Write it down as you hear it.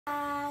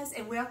guys,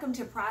 and welcome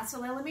to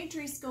Priceville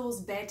Elementary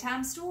School's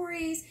Bedtime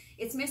Stories.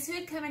 It's Miss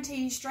Hood coming to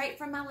you straight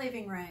from my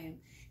living room.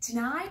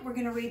 Tonight we're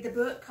going to read the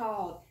book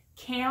called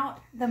Count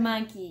the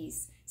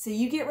Monkeys. So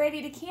you get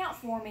ready to count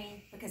for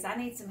me because I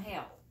need some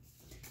help.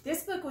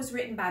 This book was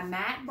written by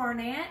Matt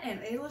Barnett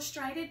and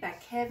illustrated by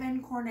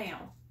Kevin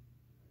Cornell.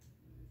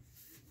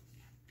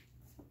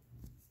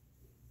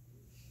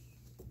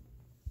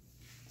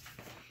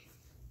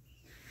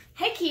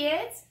 Hey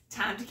kids,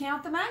 time to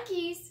count the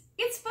monkeys.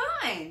 It's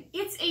fun.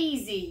 It's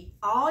easy.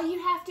 All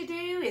you have to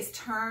do is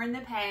turn the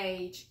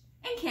page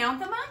and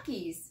count the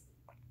monkeys.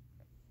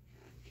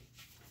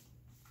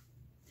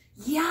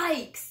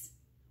 Yikes!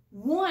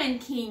 One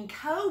king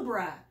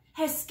cobra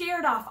has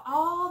scared off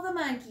all the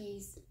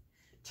monkeys.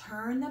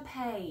 Turn the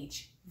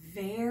page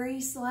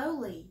very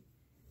slowly,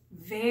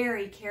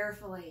 very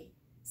carefully,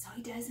 so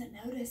he doesn't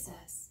notice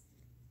us.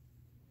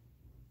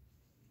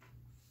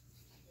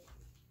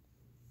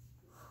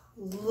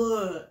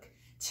 Look,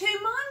 2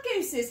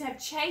 mongooses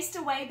have chased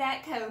away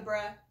that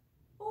cobra.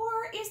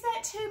 Or is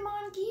that 2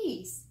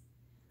 monkeys?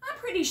 I'm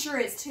pretty sure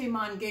it's 2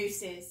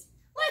 mongooses.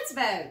 Let's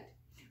vote.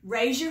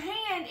 Raise your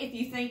hand if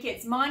you think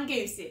it's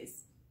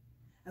mongooses.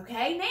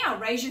 Okay, now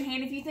raise your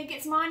hand if you think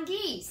it's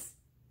mongeese.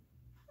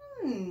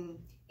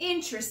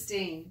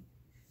 Interesting.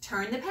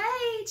 Turn the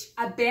page.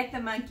 I bet the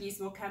monkeys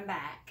will come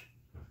back.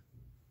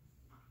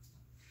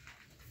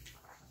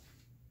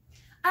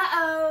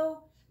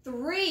 Uh-oh.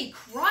 3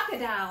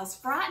 crocodiles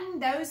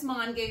frightened those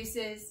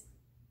mongooses.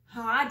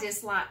 Oh, I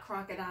dislike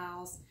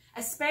crocodiles,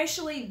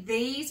 especially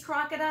these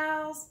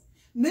crocodiles.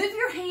 Move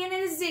your hand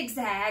in a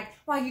zigzag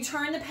while you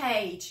turn the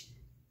page.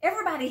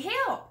 Everybody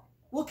help.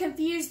 We'll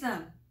confuse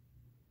them.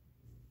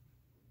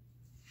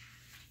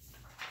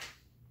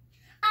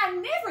 I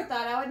never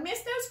thought I would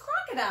miss those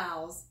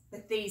crocodiles,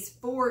 but these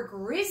 4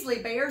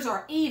 grizzly bears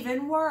are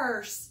even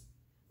worse.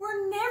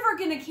 We're never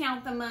going to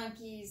count the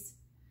monkeys.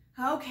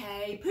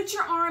 Okay, put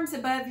your arms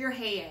above your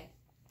head.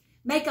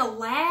 Make a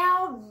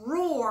loud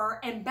roar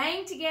and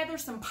bang together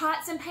some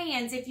pots and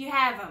pans if you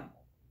have them.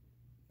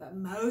 But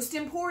most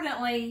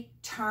importantly,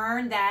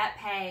 turn that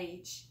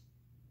page.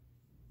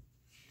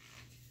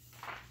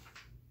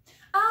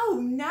 Oh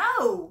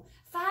no!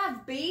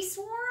 5 bee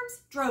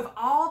swarms drove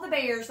all the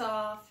bears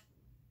off.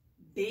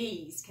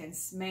 Bees can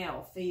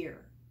smell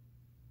fear.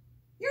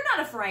 You're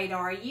not afraid,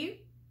 are you?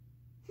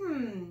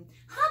 Hum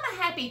a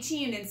happy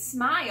tune and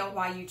smile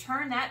while you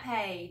turn that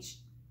page.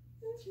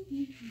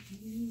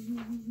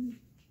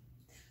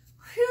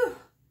 Whew.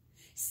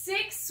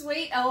 6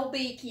 sweet old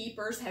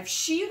beekeepers have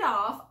shooed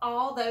off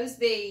all those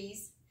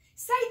bees.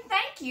 Say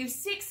thank you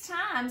 6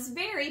 times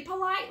very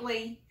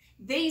politely.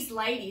 These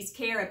ladies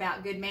care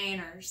about good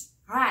manners.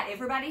 All right,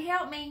 everybody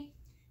help me.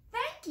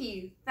 Thank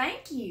you,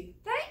 thank you,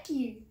 thank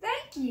you,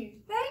 thank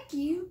you, thank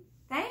you,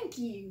 thank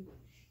you.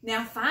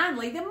 Now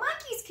finally the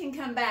monkeys can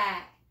come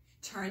back.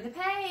 Turn the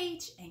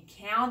page and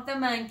count the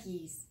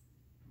monkeys.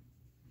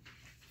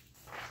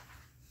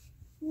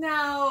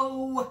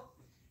 No,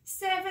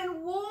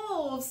 7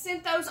 wolves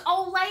sent those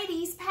old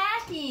ladies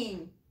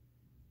packing.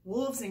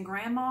 Wolves and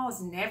grandmas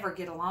never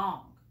get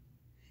along.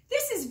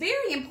 This is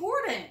very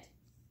important.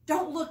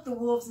 Don't look the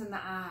wolves in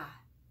the eye.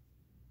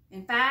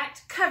 In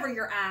fact, cover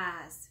your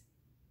eyes.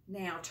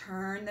 Now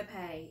turn the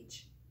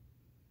page.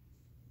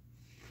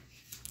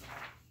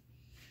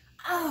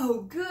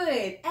 Oh,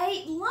 good.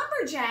 8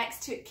 lumberjacks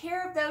took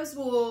care of those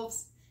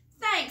wolves.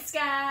 Thanks,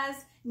 guys.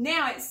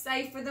 Now it's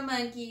safe for the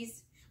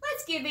monkeys.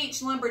 Let's give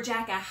each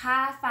lumberjack a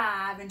high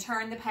five and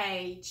turn the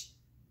page.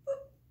 Boop,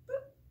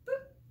 boop,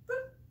 boop,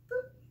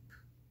 boop,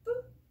 boop,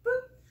 boop,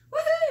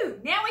 boop.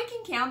 Woohoo! Now we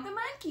can count the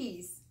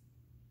monkeys.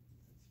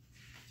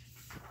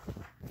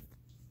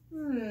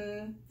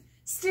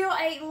 Still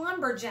 8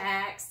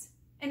 lumberjacks,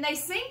 and they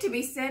seem to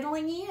be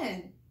settling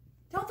in.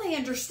 Don't they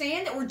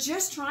understand that we're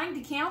just trying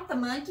to count the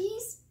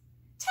monkeys?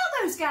 Tell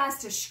those guys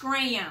to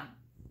scram.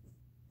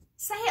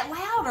 Say it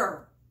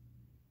louder.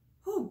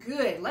 Oh,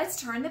 good. Let's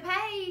turn the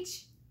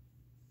page.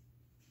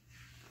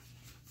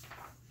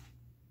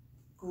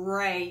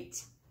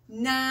 Great.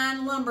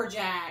 9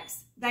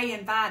 lumberjacks. They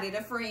invited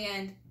a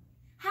friend.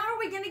 How are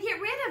we going to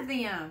get rid of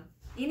them?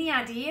 Any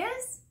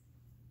ideas?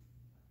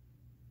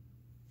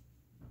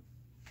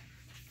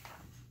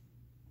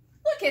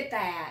 Look at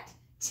that.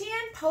 10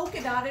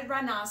 polka-dotted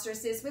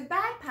rhinoceroses with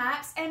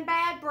bagpipes and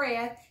bad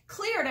breath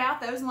cleared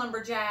out those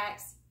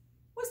lumberjacks.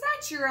 Was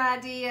that your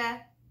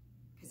idea?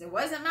 Because it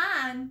wasn't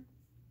mine.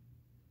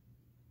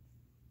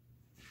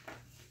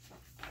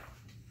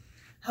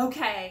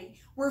 Okay,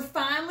 we're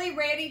finally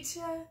ready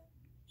to...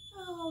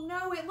 Oh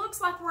no, it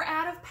looks like we're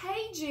out of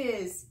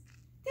pages.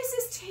 This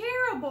is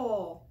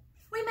terrible.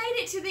 We made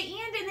it to the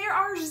end and there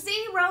are 0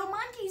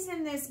 monkeys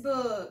in this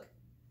book.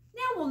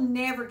 Now we'll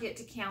never get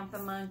to count the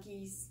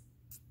monkeys.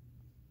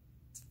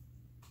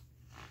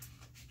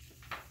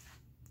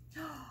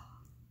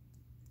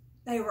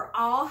 They were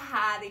all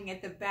hiding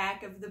at the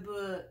back of the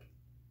book.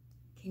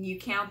 Can you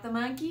count the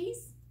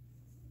monkeys?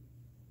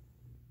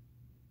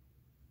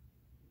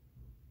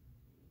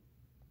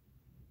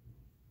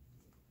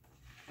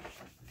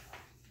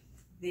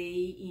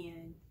 The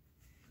end.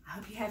 I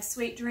hope you have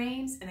sweet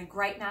dreams and a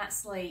great night's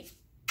sleep.